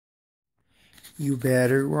You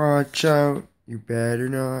better watch out, you better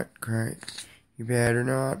not cry, you better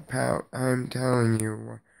not pout, I'm telling you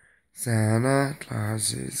what. Santa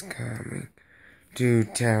Claus is coming to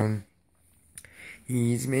town.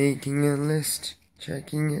 He's making a list,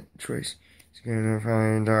 checking it twice. He's gonna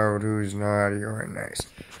find out who's naughty or nice.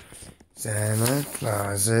 Santa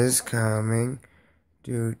Claus is coming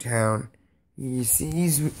to town. He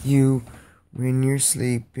sees you when you're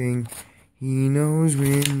sleeping. He knows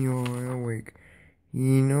when you're awake.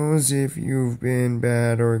 He knows if you've been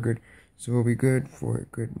bad or good. So be good for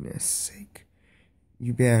goodness sake.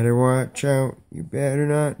 You better watch out. You better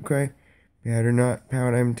not cry. Better not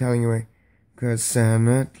pout, I'm telling you why. 'Cause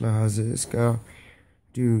Santa Claus is coming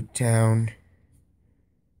to town.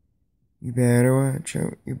 You better watch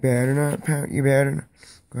out. You better not pout. You better not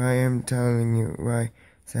cry, I'm telling you why.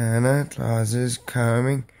 Santa Claus is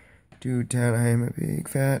coming to town. I'm a big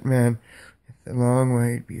fat man with a long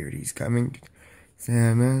white beard. He's coming.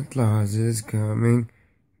 Santa Claus is coming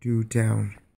to town.